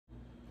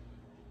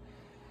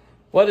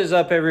What is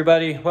up,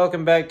 everybody?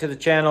 Welcome back to the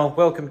channel.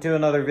 Welcome to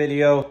another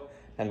video,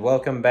 and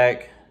welcome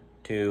back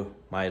to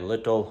my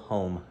little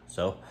home.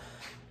 So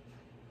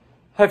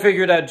I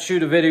figured I'd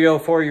shoot a video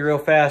for you real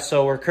fast.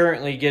 So we're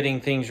currently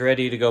getting things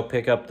ready to go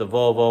pick up the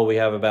Volvo. We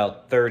have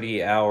about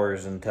 30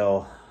 hours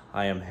until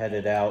I am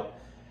headed out.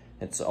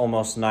 It's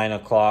almost 9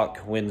 o'clock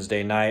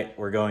Wednesday night.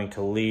 We're going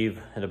to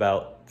leave at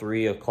about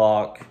 3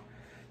 o'clock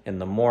in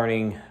the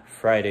morning,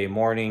 Friday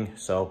morning.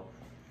 So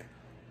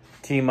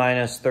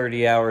T-minus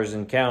 30 hours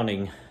and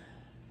counting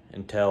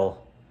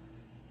until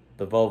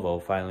the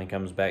Volvo finally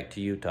comes back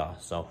to Utah.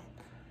 So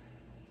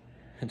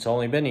it's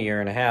only been a year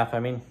and a half.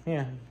 I mean,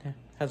 yeah, it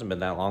hasn't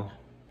been that long.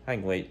 I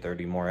can wait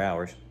 30 more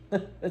hours.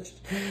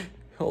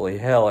 Holy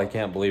hell, I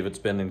can't believe it's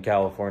been in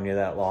California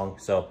that long.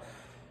 So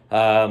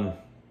as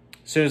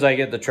soon as I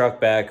get the truck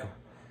back,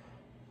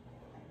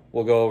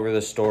 we'll go over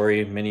the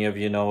story. Many of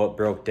you know what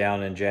broke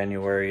down in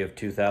January of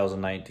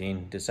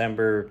 2019.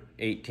 December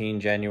 18,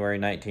 January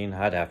 19.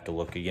 I'd have to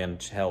look again.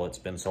 Hell, it's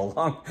been so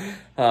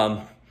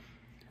long.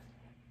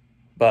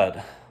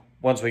 But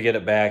once we get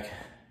it back,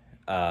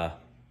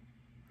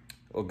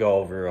 we'll go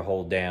over a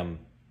whole damn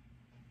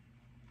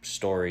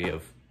story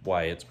of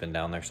why it's been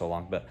down there so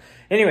long. But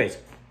anyways,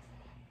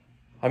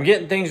 I'm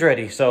getting things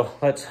ready. So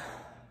let's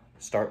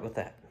start with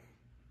that.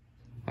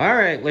 All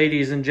right,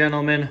 ladies and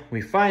gentlemen,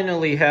 we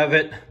finally have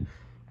it.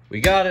 We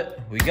got it,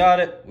 we got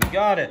it, we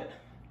got it.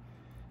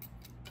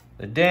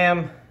 The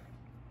damn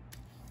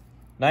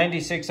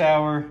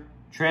 96-hour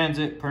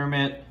transit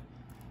permit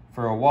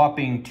for a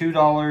whopping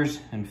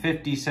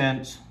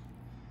 $2.50.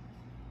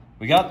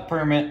 We got the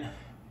permit,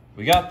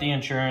 we got the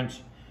insurance,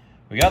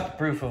 we got the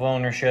proof of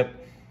ownership,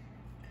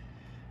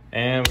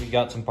 and we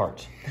got some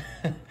parts.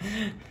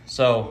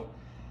 So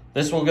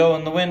this will go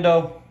in the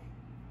window.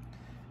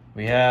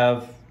 We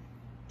have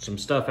some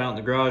stuff out in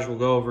the garage we'll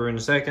go over in a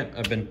second.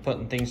 I've been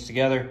putting things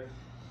together.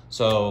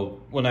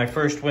 So when I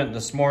first went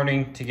this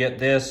morning to get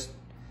this,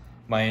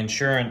 my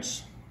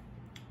insurance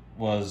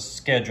was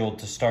scheduled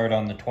to start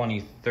on the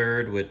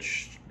 23rd,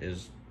 which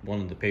is one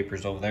of the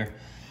papers over there.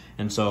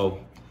 And so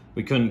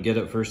we couldn't get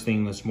it first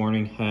thing this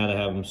morning. I had to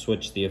have them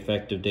switch the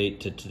effective date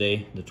to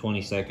today, the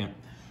 22nd.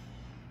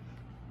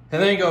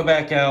 And then go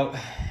back out.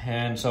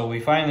 And so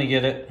we finally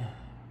get it.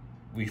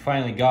 We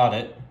finally got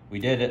it. We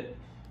did it.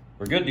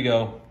 We're good to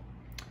go.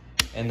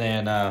 And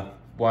then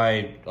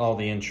why all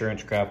the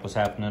insurance crap was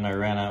happening, I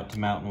ran out to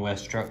Mountain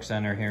West Truck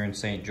Center here in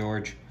St.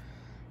 George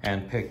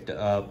and picked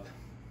up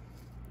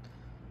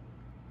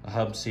a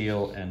hub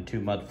seal and 2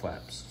 mud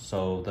flaps.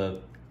 So the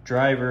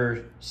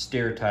driver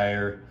steer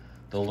tire,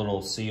 the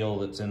little seal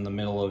that's in the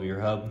middle of your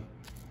hub,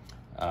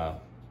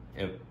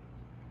 it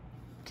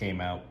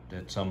came out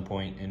at some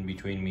point in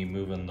between me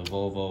moving the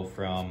Volvo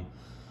from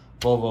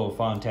Volvo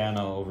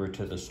Fontana over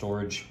to the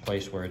storage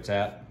place where it's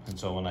at. And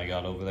so when I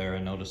got over there, I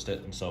noticed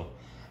it, and so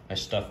I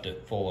stuffed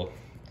it full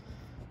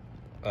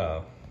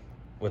of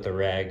with a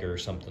rag or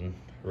something,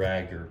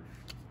 rag or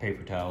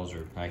paper towels,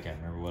 or I can't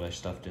remember what I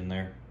stuffed in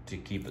there to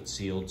keep it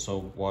sealed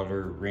so water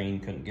or rain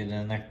couldn't get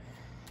in there.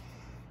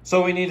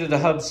 So we needed a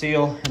hub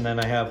seal, and then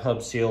I have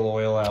hub seal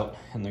oil out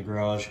in the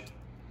garage.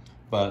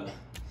 But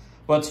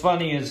what's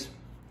funny is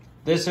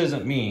this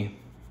isn't me.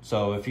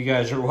 So if you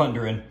guys are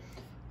wondering,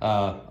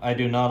 I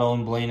do not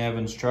own Blaine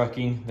Evans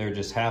Trucking. There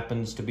just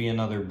happens to be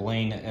another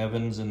Blaine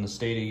Evans in the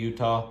state of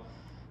Utah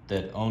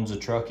that owns a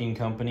trucking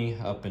company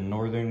up in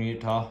northern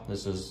Utah.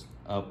 This is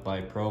up by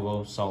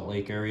Provo, Salt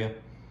Lake area.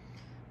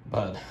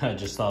 But I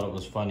just thought it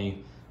was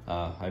funny.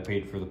 I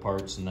paid for the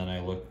parts, and then I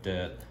looked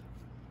at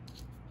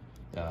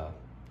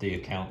the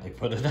account they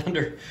put it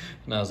under,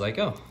 and I was like,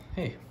 oh,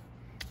 hey.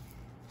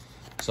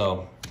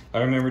 So I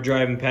remember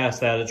driving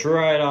past that. It's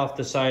right off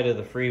the side of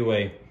the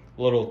freeway,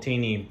 little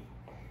teeny,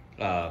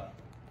 it's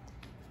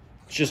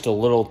just a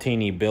little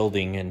teeny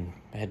building, and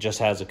it just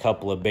has a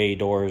couple of bay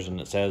doors,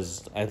 and it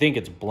says, I think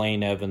it's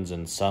Blaine Evans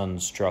and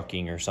Sons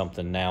Trucking or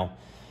something now.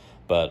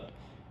 But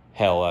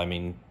hell, I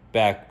mean,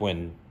 back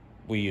when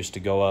we used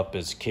to go up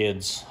as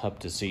kids, up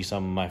to see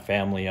some of my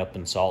family up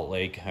in Salt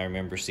Lake, I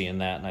remember seeing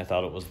that, and I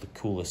thought it was the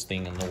coolest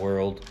thing in the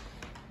world.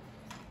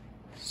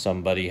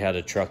 Somebody had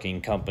a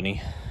trucking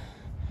company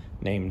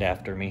named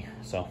after me,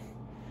 so,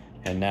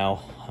 and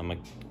now I'm a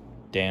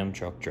damn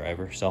truck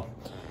driver. So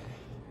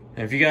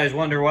if you guys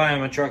wonder why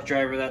I'm a truck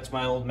driver, that's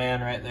my old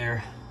man right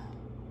there.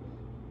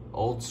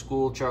 Old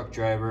school truck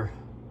driver.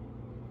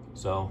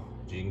 So,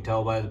 as you can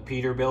tell by the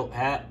Peterbilt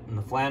hat and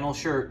the flannel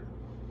shirt,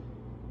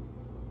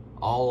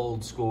 all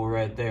old school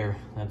right there.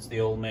 That's the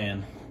old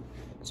man.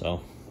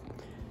 So,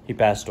 he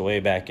passed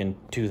away back in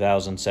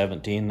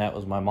 2017. That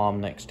was my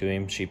mom next to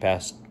him. She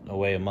passed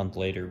away a month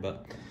later.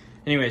 But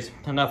anyways,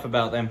 enough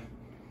about them.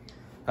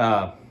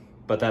 But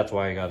that's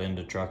why I got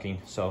into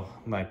trucking. So,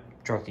 my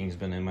trucking's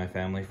been in my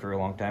family for a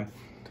long time.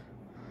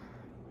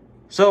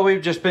 So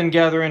we've just been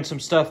gathering some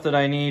stuff that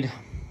I need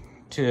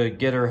to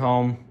get her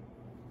home.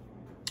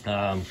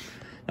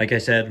 Like I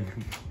said,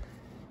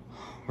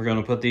 we're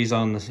going to put these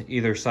on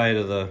either side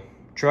of the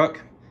truck.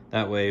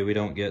 That way we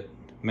don't get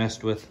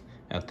messed with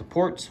at the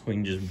ports. We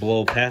can just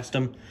blow past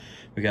them.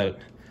 We got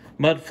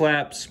mud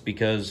flaps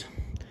because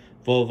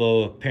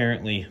Volvo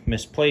apparently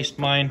misplaced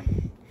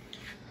mine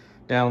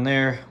down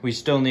there. We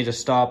still need to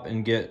stop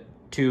and get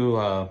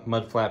 2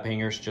 mud flap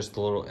hangers, just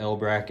the little L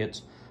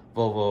brackets.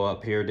 Volvo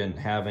up here didn't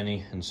have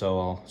any, and so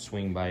I'll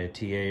swing by a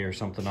TA or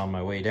something on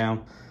my way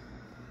down.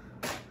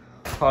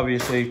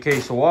 Obviously, a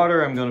case of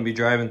water. I'm going to be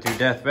driving through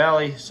Death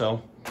Valley,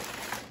 so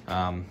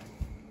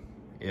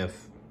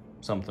if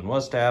something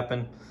was to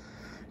happen.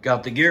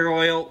 Got the gear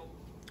oil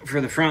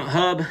for the front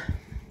hub,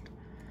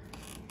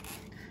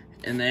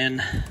 and then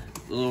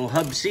the little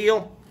hub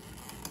seal.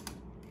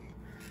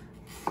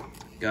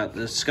 Got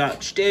the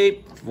Scotch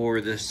tape for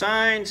the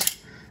signs.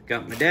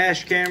 Got my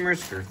dash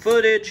cameras for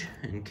footage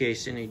in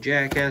case any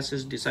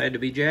jackasses decide to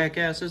be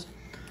jackasses.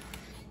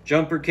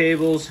 Jumper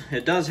cables.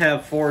 It does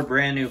have 4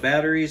 brand new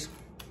batteries,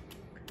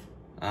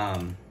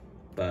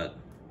 but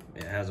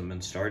it hasn't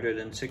been started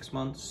in 6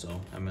 months,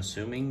 so I'm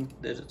assuming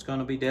that it's going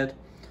to be dead.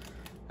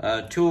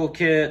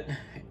 Toolkit,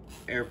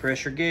 air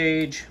pressure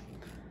gauge,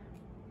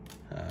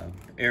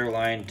 air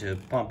line to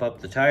pump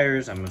up the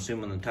tires. I'm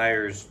assuming the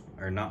tires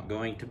are not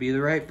going to be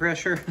the right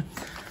pressure.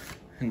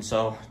 And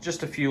so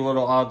just a few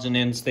little odds and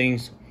ends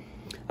things.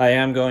 I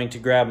am going to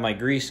grab my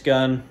grease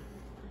gun,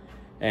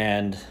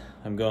 and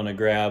I'm going to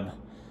grab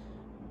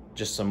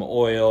just some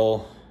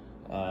oil.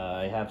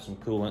 I have some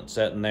coolant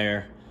sitting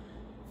there,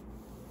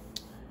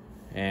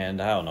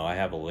 and I don't know, I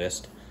have a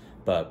list,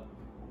 but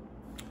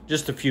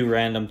just a few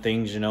random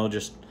things, you know,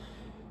 just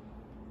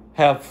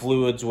have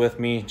fluids with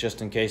me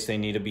just in case they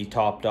need to be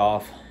topped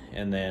off.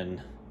 And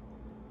then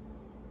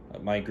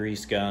my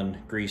grease gun,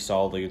 grease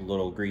all the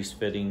little grease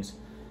fittings.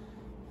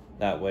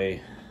 That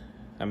way,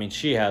 I mean,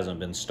 she hasn't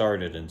been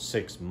started in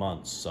 6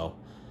 months, so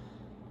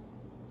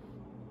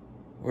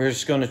we're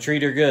just going to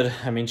treat her good.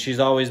 I mean, she's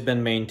always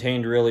been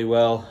maintained really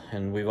well,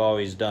 and we've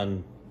always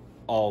done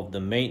all of the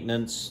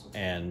maintenance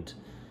and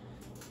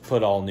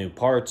put all new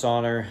parts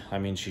on her. I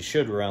mean, she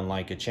should run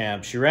like a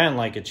champ. She ran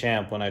like a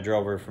champ when I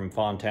drove her from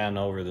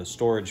Fontana over the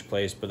storage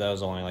place, but that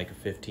was only like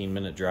a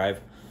 15-minute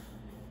drive.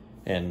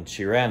 And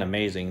she ran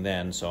amazing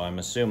then, so I'm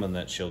assuming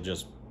that she'll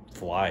just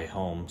fly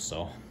home.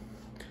 So,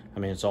 I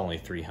mean, it's only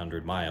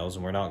 300 miles,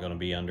 and we're not going to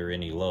be under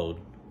any load.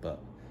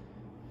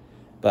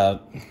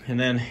 But, and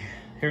then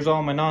here's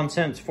all my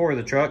nonsense for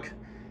the truck.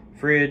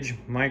 Fridge,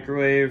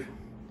 microwave,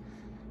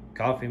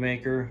 coffee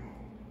maker,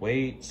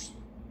 weights,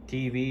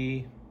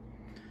 TV.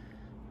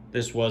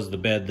 This was the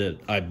bed that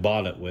I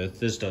bought it with.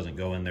 This doesn't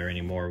go in there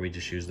anymore. We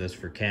just use this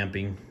for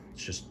camping.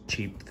 It's just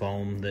cheap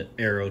foam that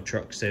Aero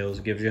Truck Sales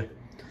gives you.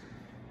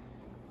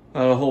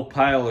 A whole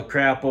pile of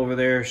crap over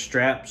there.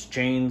 Straps,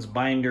 chains,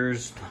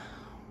 binders,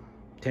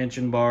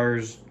 tension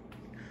bars,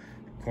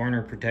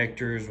 corner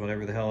protectors,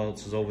 whatever the hell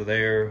else is over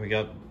there. We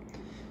got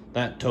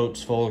that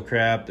tote's full of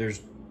crap.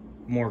 There's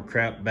more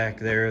crap back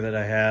there that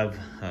I have.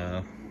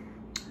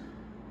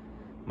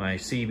 My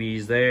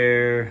CB's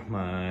there.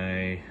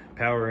 My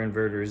power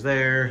inverter's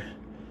there.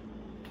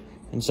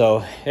 And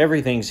so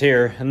everything's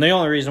here. And the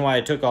only reason why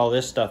I took all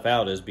this stuff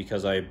out is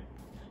because I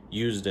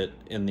used it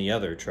in the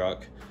other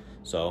truck.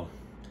 So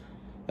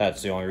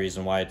that's the only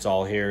reason why it's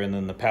all here. And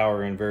then the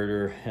power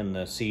inverter and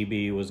the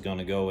CB was going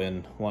to go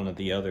in one of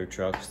the other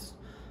trucks.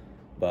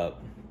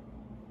 But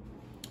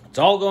it's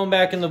all going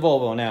back in the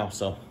Volvo now,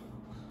 so.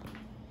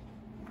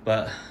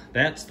 But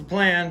that's the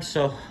plan,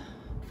 so.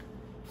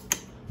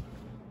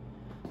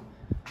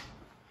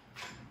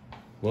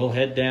 We'll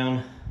head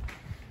down,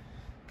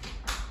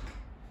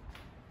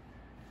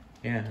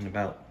 yeah, in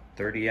about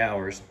 30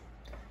 hours.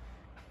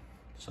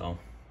 So,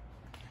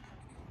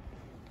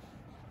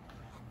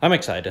 I'm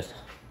excited.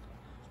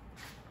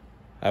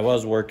 I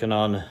was working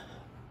on,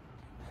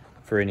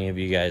 for any of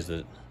you guys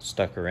that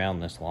stuck around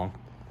this long,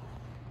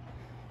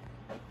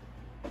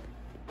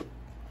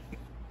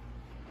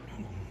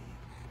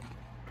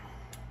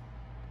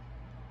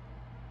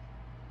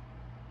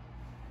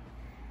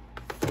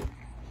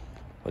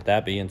 with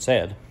that being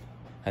said,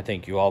 I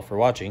thank you all for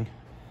watching,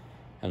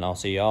 and I'll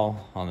see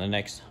y'all on the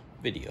next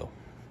video.